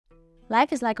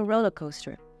Life is like a roller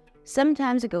coaster.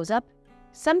 Sometimes it goes up,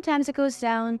 sometimes it goes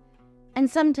down, and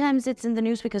sometimes it's in the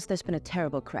news because there's been a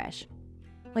terrible crash.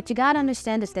 What you gotta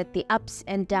understand is that the ups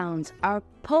and downs are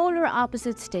polar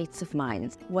opposite states of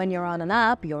mind. When you're on an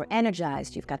up, you're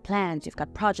energized, you've got plans, you've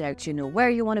got projects, you know where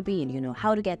you want to be and you know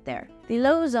how to get there. The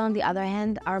lows, on the other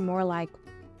hand, are more like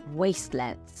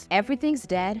wastelands. Everything's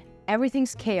dead,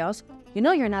 everything's chaos. You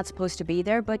know you're not supposed to be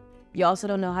there, but you also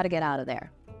don't know how to get out of there.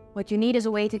 What you need is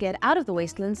a way to get out of the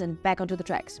wastelands and back onto the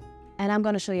tracks. And I'm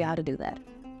gonna show you how to do that.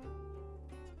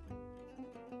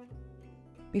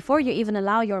 Before you even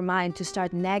allow your mind to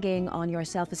start nagging on your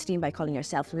self-esteem by calling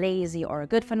yourself lazy or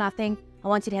good for nothing, I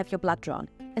want you to have your blood drawn.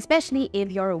 Especially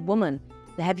if you're a woman.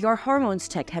 Have your hormones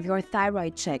checked, have your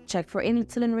thyroid checked, check for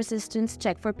insulin resistance,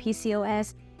 check for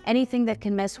PCOS, anything that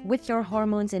can mess with your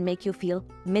hormones and make you feel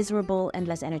miserable and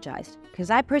less energized.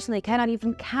 Because I personally cannot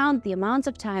even count the amounts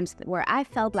of times where I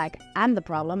felt like I'm the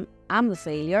problem, I'm the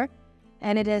failure,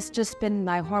 and it has just been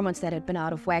my hormones that had been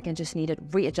out of whack and just needed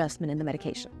readjustment in the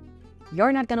medication.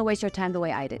 You're not going to waste your time the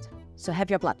way I did, so have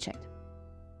your blood checked.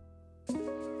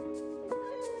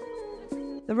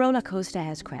 The roller coaster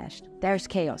has crashed. There's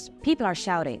chaos. People are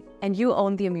shouting, and you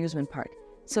own the amusement park.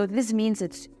 So this means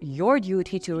it's your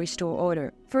duty to restore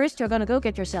order. First, you're going to go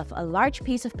get yourself a large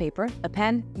piece of paper, a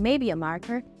pen, maybe a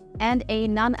marker, and a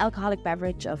non-alcoholic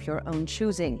beverage of your own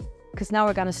choosing. Because now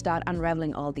we're going to start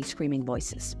unraveling all these screaming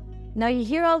voices. Now you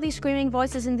hear all these screaming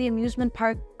voices in the amusement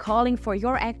park calling for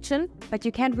your action, but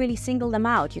you can't really single them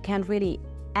out. You can't really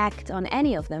act on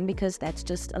any of them because that's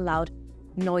just a loud,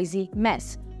 noisy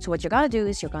mess. So what you're gonna do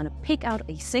is you're gonna pick out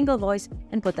a single voice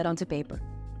and put that onto paper.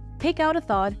 Pick out a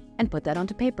thought and put that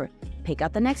onto paper. Pick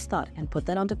out the next thought and put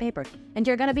that onto paper. And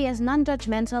you're gonna be as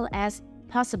non-judgmental as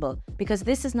possible because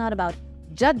this is not about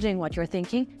judging what you're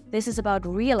thinking. This is about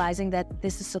realizing that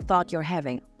this is a thought you're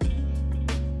having.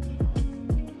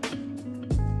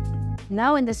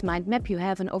 Now in this mind map, you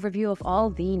have an overview of all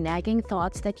the nagging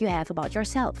thoughts that you have about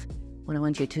yourself. What I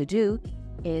want you to do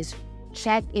is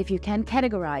check if you can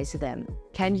categorize them.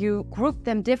 Can you group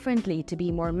them differently to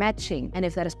be more matching? And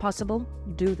if that is possible,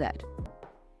 do that.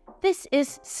 This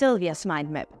is Sylvia's mind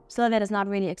map. Sylvia does not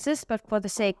really exist, but for the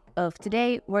sake of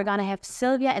today, we're gonna have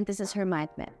Sylvia and this is her mind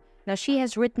map. Now she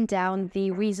has written down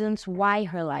the reasons why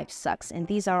her life sucks, and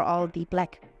these are all the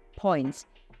black points.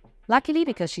 Luckily,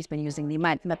 because she's been using the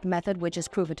mind map method, which is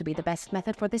proven to be the best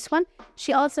method for this one,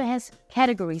 she also has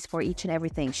categories for each and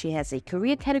everything. She has a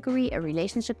career category, a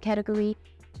relationship category,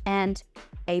 and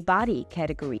a body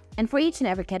category. And for each and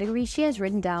every category, she has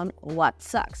written down what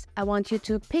sucks. I want you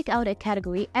to pick out a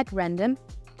category at random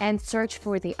and search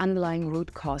for the underlying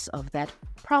root cause of that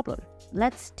problem.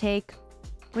 Let's take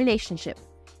relationship.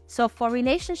 So for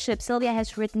relationship, Sylvia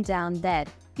has written down that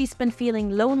she's been feeling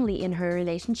lonely in her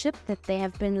relationship, that they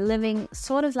have been living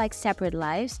sort of like separate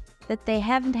lives, that they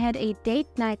haven't had a date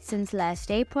night since last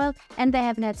April, and they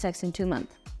haven't had sex in 2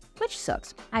 months. Which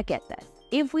sucks, I get that.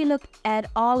 If we look at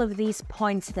all of these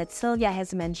points that Sylvia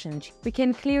has mentioned, we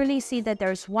can clearly see that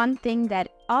there's one thing that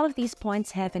all of these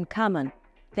points have in common.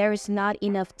 There is not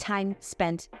enough time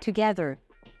spent together,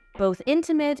 both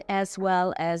intimate as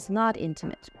well as not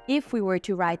intimate. If we were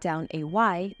to write down a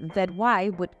why, that why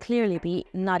would clearly be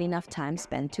not enough time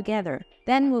spent together.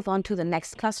 Then move on to the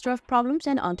next cluster of problems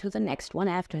and on to the next one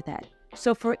after that.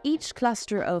 So for each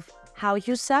cluster of how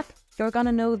you suck, you're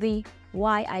gonna know the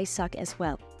why I suck as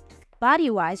well.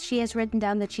 Body-wise, she has written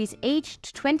down that she's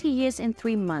aged 20 years in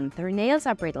 3 months. Her nails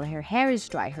are brittle, her hair is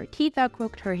dry, her teeth are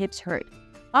crooked, her hips hurt.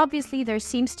 Obviously, there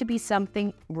seems to be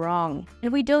something wrong.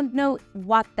 And we don't know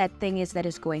what that thing is that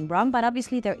is going wrong, but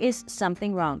obviously there is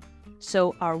something wrong.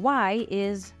 So our why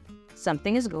is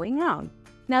something is going wrong.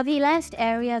 Now, the last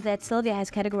area that Sylvia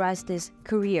has categorized is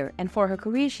career. And for her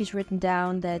career, she's written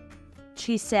down that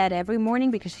she's sad every morning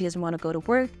because she doesn't want to go to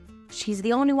work. She's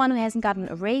the only one who hasn't gotten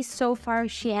a raise so far.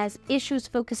 She has issues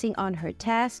focusing on her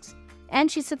tasks. And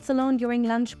she sits alone during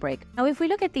lunch break. Now, if we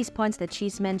look at these points that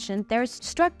she's mentioned, there's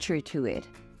structure to it.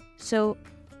 So,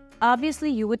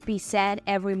 obviously, you would be sad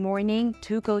every morning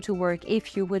to go to work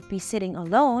if you would be sitting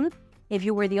alone, if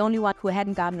you were the only one who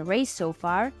hadn't gotten a raise so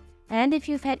far, and if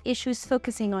you've had issues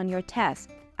focusing on your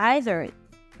tasks. Either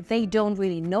they don't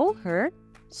really know her,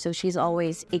 so she's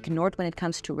always ignored when it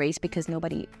comes to race because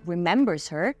nobody remembers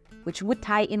her, which would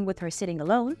tie in with her sitting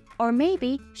alone, or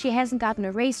maybe she hasn't gotten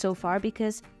a raise so far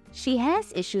because she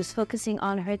has issues focusing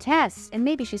on her tasks, and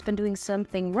maybe she's been doing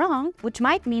something wrong, which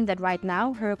might mean that right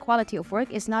now her quality of work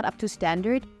is not up to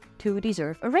standard to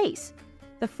deserve a raise.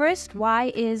 The first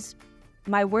why is,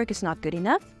 my work is not good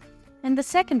enough, and the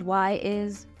second why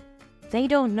is, they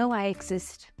don't know I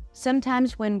exist.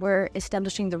 Sometimes when we're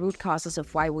establishing the root causes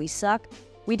of why we suck,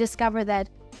 we discover that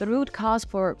the root cause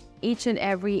for each and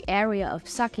every area of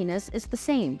suckiness is the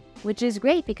same, which is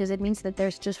great because it means that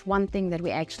there's just one thing that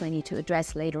we actually need to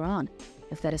address later on.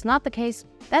 If that is not the case,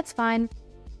 that's fine.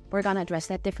 We're gonna address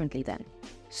that differently then.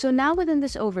 So now within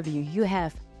this overview, you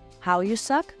have how you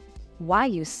suck, why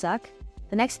you suck.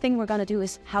 The next thing we're gonna do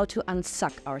is how to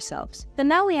unsuck ourselves. So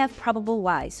now we have probable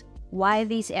whys, why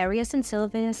these areas in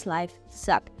Sylvia's life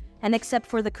suck. And except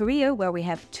for the career, where we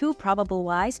have 2 probable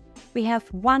whys, we have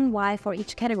 1 why for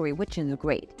each category, which is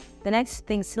great. The next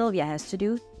thing Sylvia has to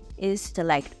do is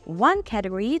select 1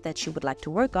 category that she would like to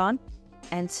work on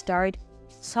and start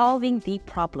solving the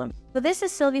problem. So this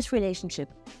is Sylvia's relationship.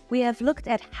 We have looked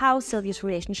at how Sylvia's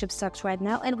relationship sucks right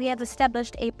now, and we have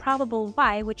established a probable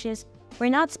why, which is we're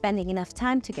not spending enough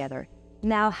time together.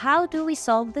 Now, how do we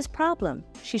solve this problem?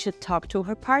 She should talk to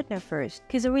her partner first,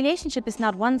 because a relationship is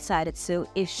not one-sided, so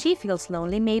if she feels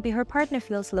lonely, maybe her partner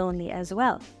feels lonely as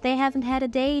well. They haven't had a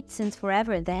date since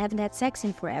forever, they haven't had sex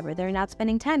in forever, they're not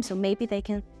spending time, so maybe they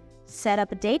can set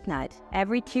up a date night.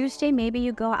 Every Tuesday, maybe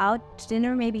you go out to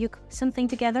dinner, maybe you cook something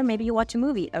together, maybe you watch a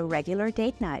movie, a regular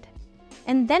date night.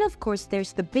 And then, of course,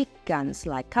 there's the big guns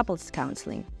like couples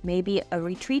counseling, maybe a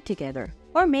retreat together.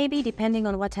 Or maybe, depending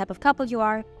on what type of couple you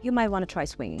are, you might want to try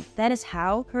swinging. That is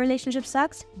how her relationship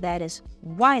sucks. That is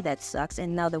why that sucks.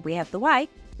 And now that we have the why,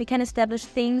 we can establish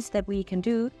things that we can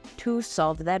do to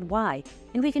solve that why.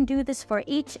 And we can do this for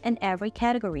each and every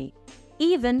category.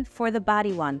 Even for the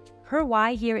body one. Her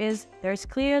why here is, there's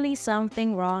clearly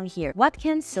something wrong here. What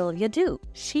can Sylvia do?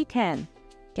 She can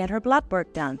get her blood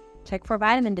work done, check for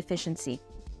vitamin deficiency.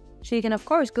 She can, of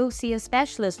course, go see a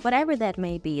specialist, whatever that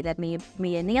may be. That may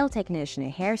be a nail technician,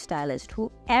 a hairstylist,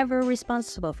 whoever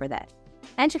responsible for that.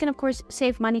 And she can, of course,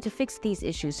 save money to fix these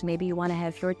issues. Maybe you want to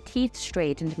have your teeth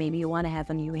straightened. Maybe you want to have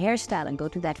a new hairstyle and go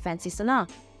to that fancy salon.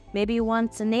 Maybe you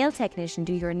want a nail technician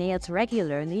do your nails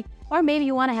regularly. Or maybe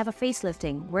you want to have a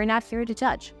facelifting. We're not here to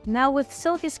judge. Now, with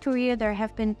Sylvia's career, there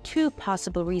have been 2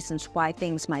 possible reasons why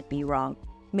things might be wrong.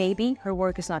 Maybe her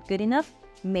work is not good enough.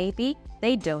 Maybe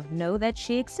they don't know that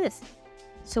she exists.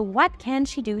 So what can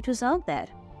she do to solve that?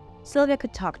 Sylvia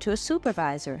could talk to a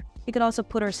supervisor. She could also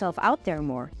put herself out there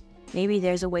more. Maybe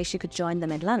there's a way she could join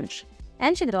them at lunch.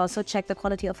 And she could also check the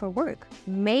quality of her work.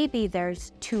 Maybe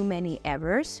there's too many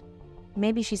errors.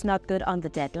 Maybe she's not good on the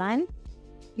deadline.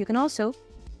 You can also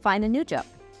find a new job.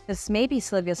 Because maybe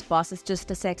Sylvia's boss is just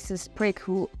a sexist prick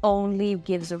who only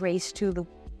gives a raise to the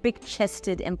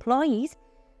big-chested employees,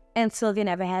 and Sylvia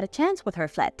never had a chance with her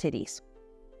flat titties.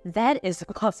 That is a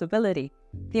possibility.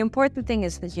 The important thing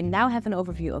is that you now have an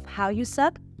overview of how you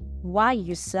suck, why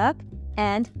you suck,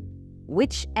 and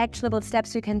which actionable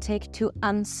steps you can take to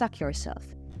unsuck yourself.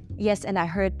 Yes, and I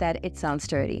heard that it sounds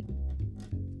dirty,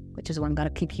 which is why I'm gonna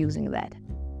keep using that.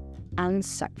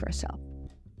 Unsuck yourself.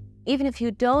 Even if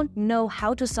you don't know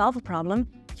how to solve a problem,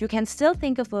 you can still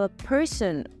think of a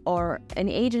person or an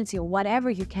agency or whatever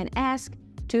you can ask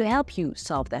to help you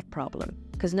solve that problem.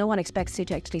 Because no one expects you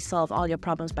to actually solve all your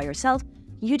problems by yourself.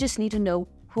 You just need to know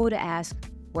who to ask,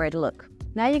 where to look.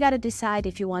 Now you gotta decide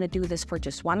if you want to do this for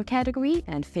just one category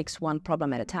and fix one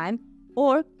problem at a time,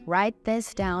 or write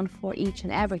this down for each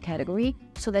and every category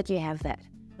so that you have that.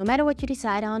 No matter what you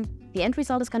decide on, the end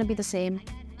result is gonna be the same.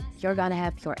 You're gonna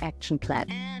have your action plan.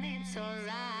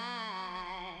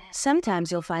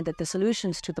 Sometimes you'll find that the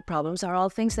solutions to the problems are all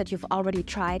things that you've already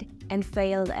tried and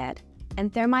failed at.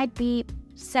 And there might be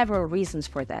several reasons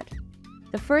for that.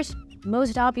 The first,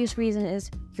 most obvious reason is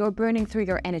you're burning through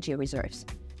your energy reserves.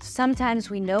 Sometimes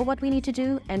we know what we need to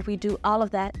do and we do all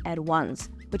of that at once,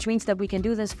 which means that we can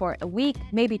do this for a week,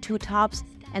 maybe 2 tops,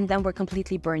 and then we're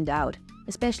completely burned out.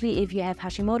 Especially if you have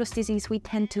Hashimoto's disease, we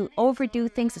tend to overdo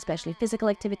things, especially physical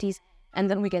activities, and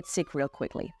then we get sick real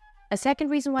quickly. A second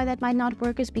reason why that might not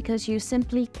work is because you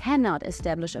simply cannot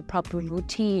establish a proper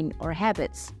routine or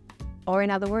habits. Or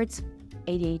in other words,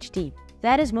 ADHD.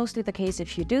 That is mostly the case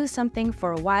if you do something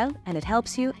for a while and it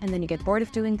helps you, and then you get bored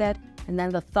of doing that, and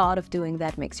then the thought of doing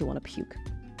that makes you want to puke.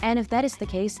 And if that is the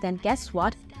case, then guess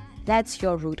what? That's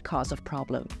your root cause of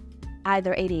problem.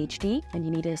 Either ADHD, and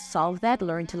you need to solve that,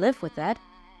 learn to live with that,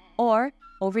 or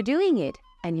overdoing it,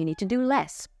 and you need to do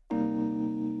less.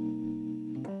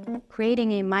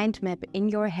 Creating a mind map in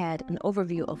your head, an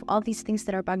overview of all these things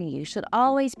that are bugging you, should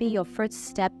always be your first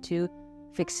step to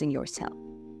fixing yourself.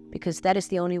 Because that is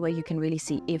the only way you can really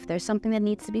see if there's something that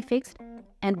needs to be fixed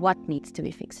and what needs to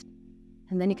be fixed.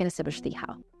 And then you can establish the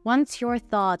how. Once your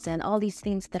thoughts and all these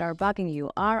things that are bugging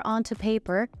you are onto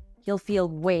paper, you'll feel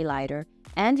way lighter,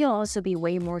 and you'll also be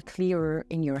way more clearer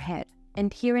in your head.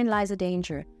 And herein lies a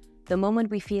danger. The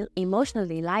moment we feel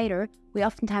emotionally lighter, we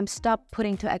oftentimes stop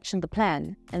putting to action the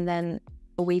plan, and then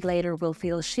a week later we'll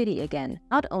feel shitty again.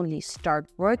 Not only start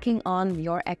working on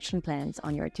your action plans,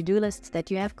 on your to-do lists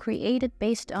that you have created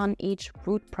based on each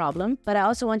root problem, but I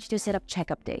also want you to set up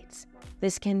checkup dates.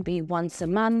 This can be once a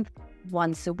month,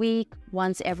 once a week,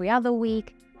 once every other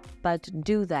week, but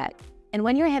do that. And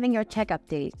when you're having your checkup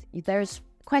dates, there's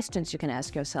questions you can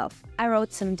ask yourself. I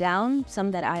wrote some down,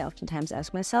 some that I oftentimes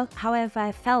ask myself. How have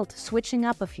I felt switching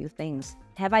up a few things?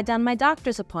 Have I done my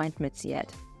doctor's appointments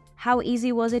yet? How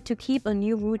easy was it to keep a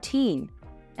new routine?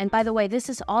 And by the way, this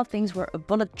is all things where a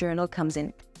bullet journal comes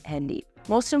in handy.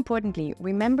 Most importantly,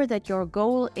 remember that your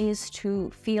goal is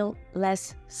to feel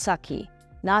less sucky,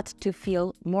 not to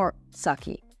feel more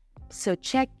sucky. So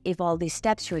check if all these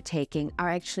steps you're taking are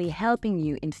actually helping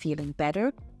you in feeling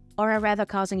better, or are rather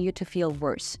causing you to feel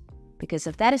worse. Because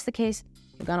if that is the case,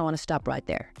 you're gonna wanna stop right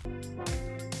there.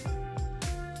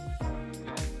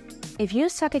 If you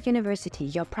suck at university,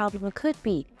 your problem could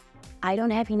be, I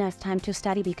don't have enough time to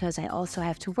study because I also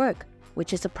have to work,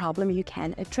 which is a problem you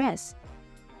can address.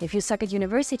 If you suck at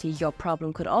university, your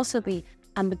problem could also be,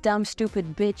 I'm a dumb,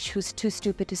 stupid bitch who's too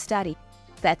stupid to study.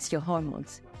 That's your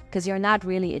hormones. Because you're not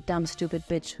really a dumb, stupid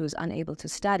bitch who's unable to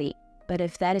study. But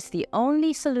if that is the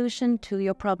only solution to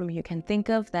your problem you can think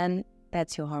of, then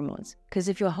that's your hormones. Because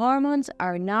if your hormones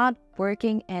are not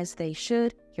working as they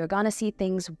should, you're gonna see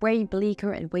things way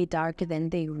bleaker and way darker than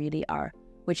they really are,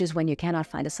 which is when you cannot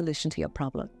find a solution to your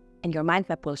problem. And your mind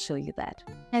map will show you that.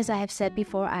 As I have said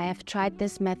before, I have tried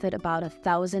this method about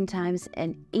 1,000 times,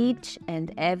 and each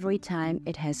and every time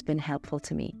it has been helpful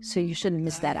to me. So you shouldn't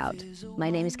miss that out. My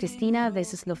name is Christina,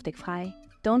 this is Luftig Frei.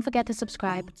 Don't forget to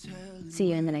subscribe. See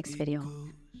you in the next video.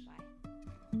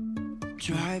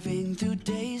 Driving through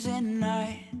days and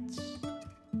nights,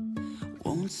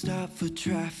 won't stop for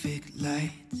traffic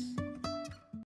lights.